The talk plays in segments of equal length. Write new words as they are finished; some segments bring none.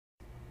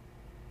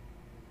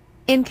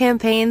In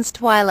campaign's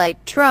twilight,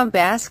 Trump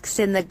basks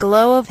in the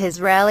glow of his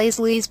rallies.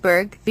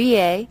 LEESBURG,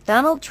 VA,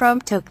 Donald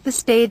Trump took the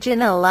stage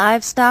in a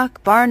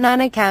livestock barn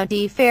on a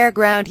county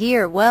fairground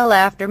here well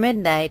after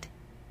midnight,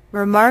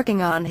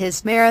 remarking on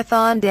his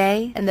marathon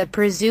day and the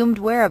presumed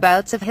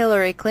whereabouts of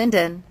Hillary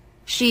Clinton.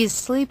 "She's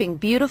sleeping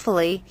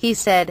beautifully," he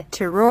said,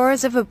 to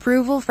roars of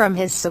approval from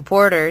his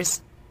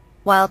supporters.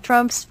 While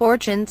Trump's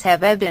fortunes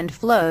have ebbed and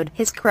flowed,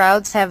 his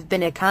crowds have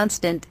been a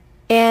constant.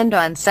 And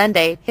on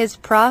Sunday, his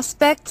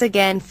prospects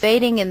again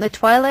fading in the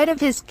twilight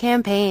of his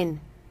campaign.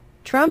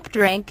 Trump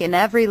drank in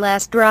every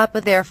last drop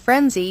of their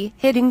frenzy,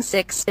 hitting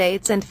 6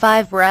 states and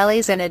 5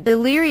 rallies in a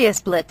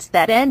delirious blitz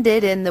that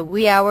ended in the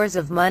wee hours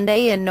of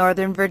Monday in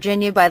Northern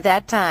Virginia. By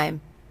that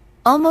time,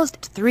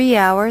 almost 3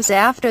 hours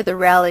after the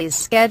rally's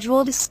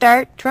scheduled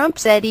start, Trump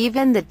said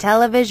even the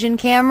television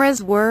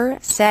cameras were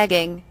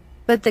sagging,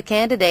 but the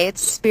candidate's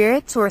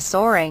spirits were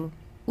soaring.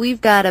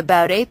 "We've got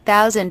about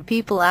 8,000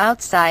 people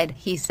outside,"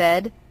 he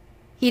said.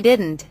 He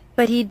didn't,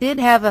 but he did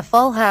have a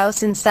full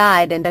house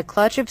inside and a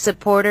clutch of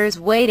supporters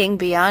waiting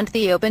beyond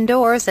the open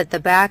doors at the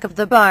back of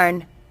the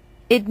barn.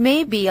 "It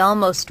may be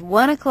almost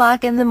 1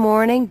 o'clock in the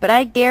morning, but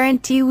I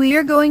guarantee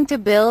we're going to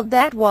build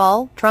that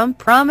wall," Trump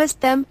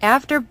promised them,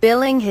 after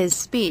billing his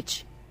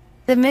speech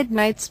the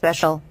Midnight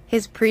Special.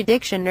 His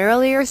prediction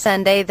earlier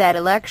Sunday that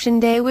Election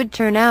Day would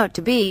turn out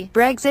to be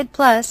Brexit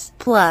plus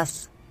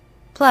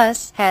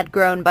had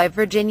grown by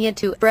Virginia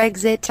to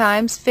Brexit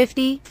times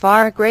 50,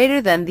 far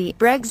greater than the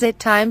Brexit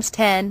times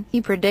 10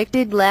 he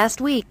predicted last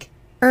week.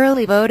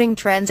 Early voting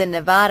trends in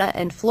Nevada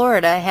and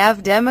Florida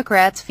have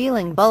Democrats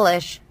feeling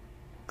bullish.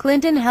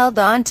 Clinton held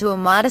on to a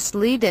modest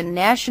lead in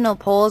national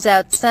polls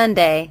out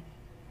Sunday,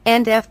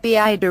 and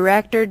FBI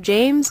Director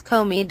James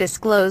Comey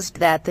disclosed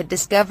that the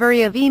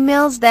discovery of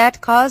emails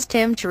that caused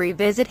him to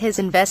revisit his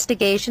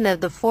investigation of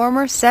the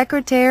former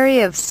Secretary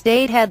of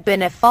State had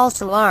been a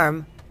false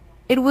alarm.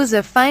 It was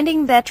a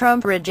finding that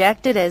Trump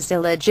rejected as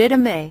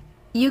illegitimate.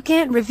 "You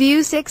can't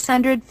review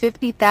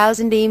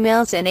 650,000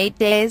 emails in 8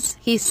 days,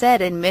 he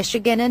said in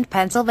Michigan and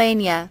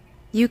Pennsylvania.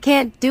 "You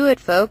can't do it,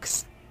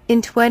 folks."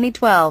 In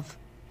 2012,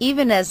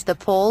 even as the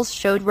polls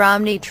showed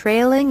Romney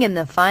trailing in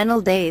the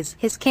final days,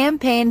 his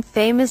campaign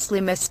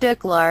famously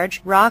mistook large,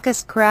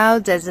 raucous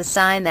crowds as a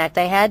sign that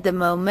they had the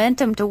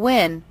momentum to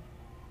win.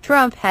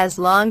 Trump has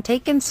long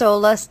taken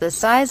solace the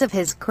size of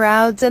his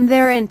crowds and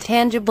their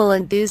intangible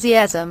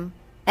enthusiasm.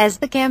 As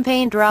the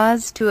campaign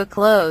draws to a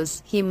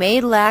close, he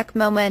may lack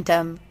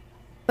momentum,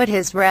 but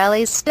his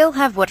rallies still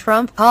have what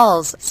Trump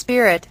calls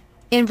spirit.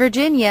 In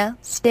Virginia,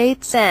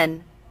 State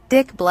Sen.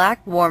 Dick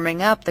Black,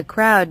 warming up the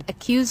crowd,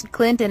 accused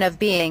Clinton of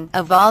being,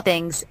 of all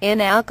things,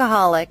 an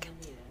alcoholic.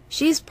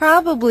 "She's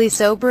probably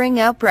sobering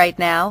up right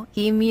now,"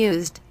 he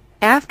mused.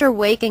 After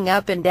waking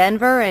up in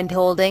Denver and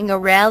holding a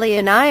rally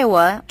in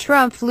Iowa,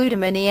 Trump flew to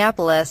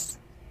Minneapolis,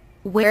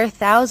 where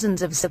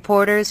thousands of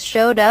supporters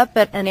showed up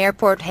at an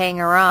airport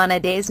hangar on a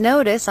day's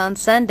notice on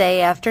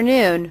Sunday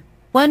afternoon.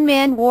 One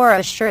man wore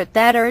a shirt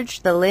that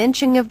urged the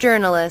lynching of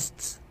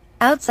journalists.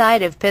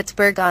 Outside of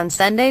Pittsburgh on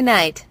Sunday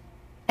night,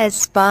 as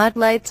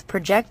spotlights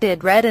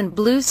projected red and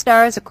blue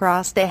stars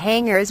across the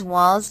hangar's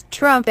walls,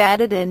 Trump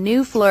added a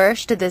new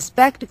flourish to the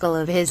spectacle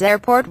of his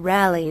airport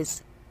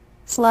rallies,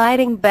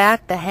 sliding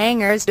back the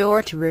hangar's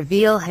door to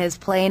reveal his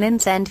plane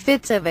and send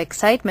fits of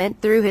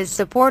excitement through his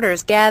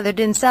supporters gathered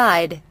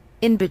inside.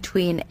 In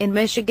between, in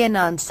Michigan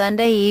on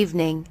Sunday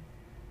evening,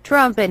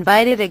 Trump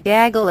invited a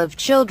gaggle of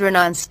children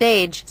on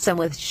stage, some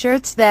with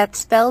shirts that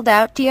spelled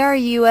out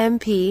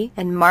Trump,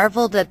 and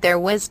marveled at their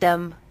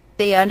wisdom.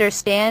 "They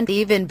understand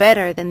even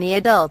better than the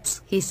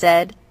adults," he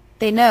said.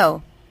 They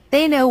know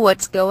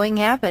what's going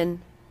to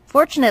happen."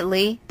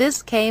 Fortunately,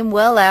 this came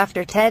well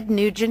after Ted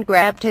Nugent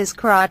grabbed his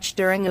crotch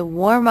during a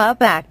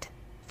warm-up act.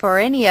 For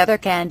any other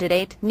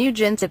candidate,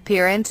 Nugent's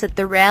appearance at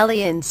the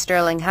rally in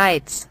Sterling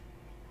Heights,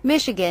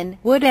 Michigan,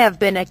 would have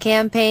been a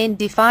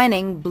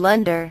campaign-defining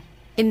blunder.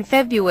 In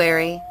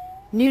February,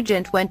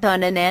 Nugent went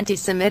on an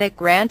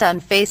anti-Semitic rant on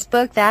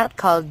Facebook that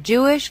called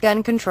Jewish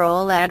gun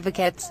control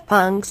advocates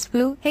punks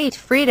who hate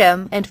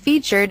freedom, and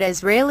featured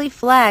Israeli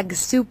flags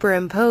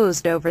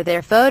superimposed over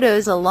their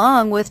photos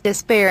along with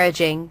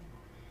disparaging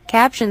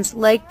captions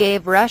like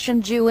 "Gave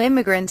Russian Jew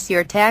immigrants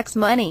your tax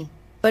money."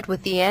 But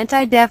with the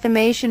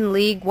Anti-Defamation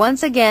League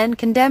once again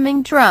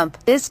condemning Trump,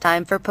 this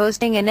time for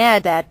posting an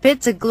ad that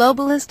pits a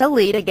globalist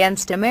elite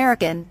against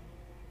American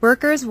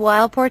workers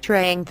while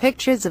portraying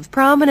pictures of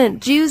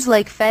prominent Jews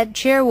like Fed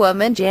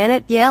Chairwoman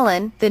Janet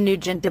Yellen. The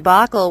Nugent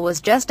debacle was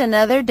just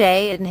another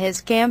day in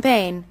his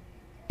campaign.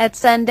 At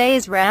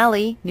Sunday's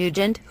rally,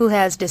 Nugent, who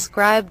has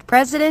described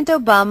President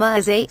Obama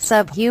as a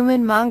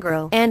subhuman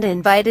mongrel and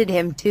invited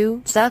him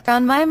to suck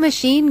on my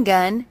machine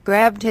gun,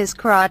 grabbed his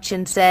crotch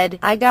and said,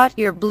 "I got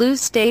your blue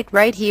state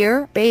right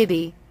here,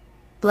 baby."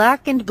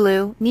 Black and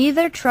blue.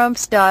 Neither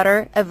Trump's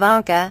daughter,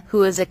 Ivanka,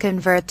 who is a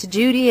convert to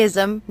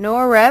Judaism,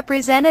 nor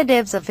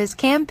representatives of his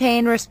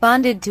campaign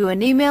responded to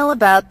an email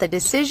about the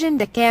decision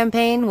to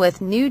campaign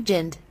with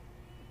Nugent.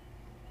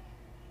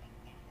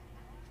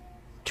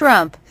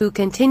 Trump, who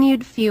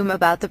continued fume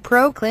about the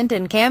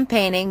pro-Clinton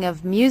campaigning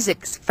of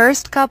music's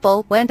first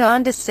couple, went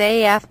on to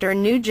say after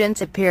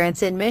Nugent's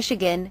appearance in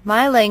Michigan,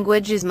 "My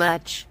language is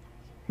much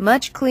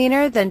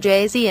cleaner than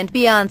Jay-Z and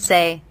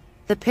Beyoncé."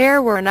 The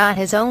pair were not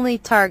his only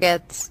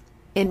targets.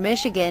 In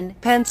Michigan,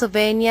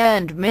 Pennsylvania,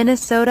 and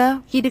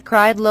Minnesota, he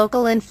decried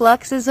local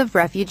influxes of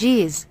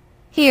refugees.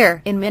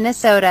 "Here, in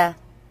Minnesota,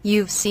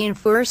 you've seen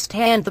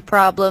firsthand the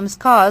problems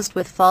caused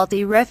with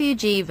faulty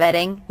refugee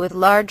vetting, with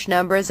large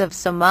numbers of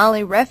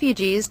Somali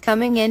refugees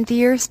coming into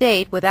your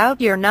state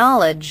without your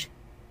knowledge,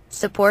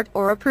 support,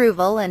 or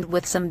approval, and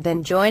with some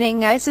then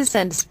joining ISIS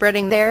and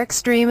spreading their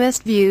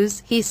extremist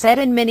views," he said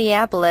in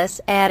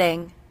Minneapolis,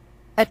 adding,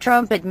 "A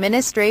Trump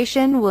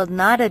administration will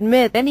not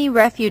admit any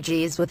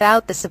refugees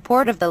without the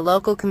support of the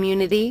local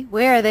community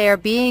where they are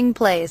being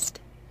placed."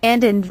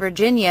 And in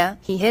Virginia,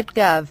 he hit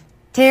Gov.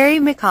 Terry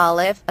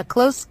McAuliffe, a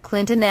close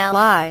Clinton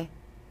ally,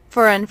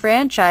 for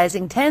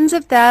enfranchising tens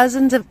of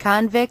thousands of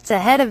convicts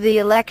ahead of the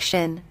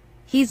election.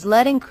 "He's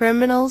letting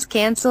criminals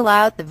cancel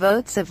out the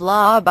votes of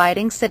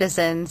law-abiding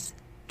citizens,"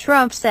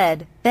 Trump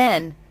said,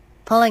 then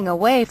pulling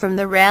away from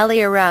the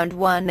rally around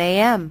 1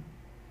 a.m.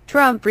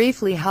 Trump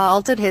briefly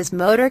halted his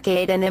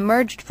motorcade and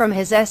emerged from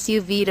his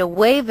SUV to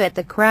wave at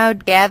the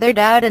crowd gathered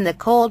out in the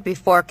cold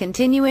before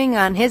continuing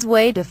on his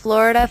way to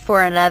Florida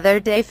for another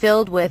day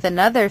filled with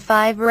another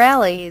 5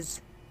 rallies.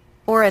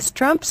 Or as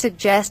Trump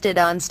suggested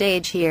on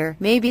stage here,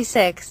 maybe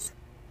 6.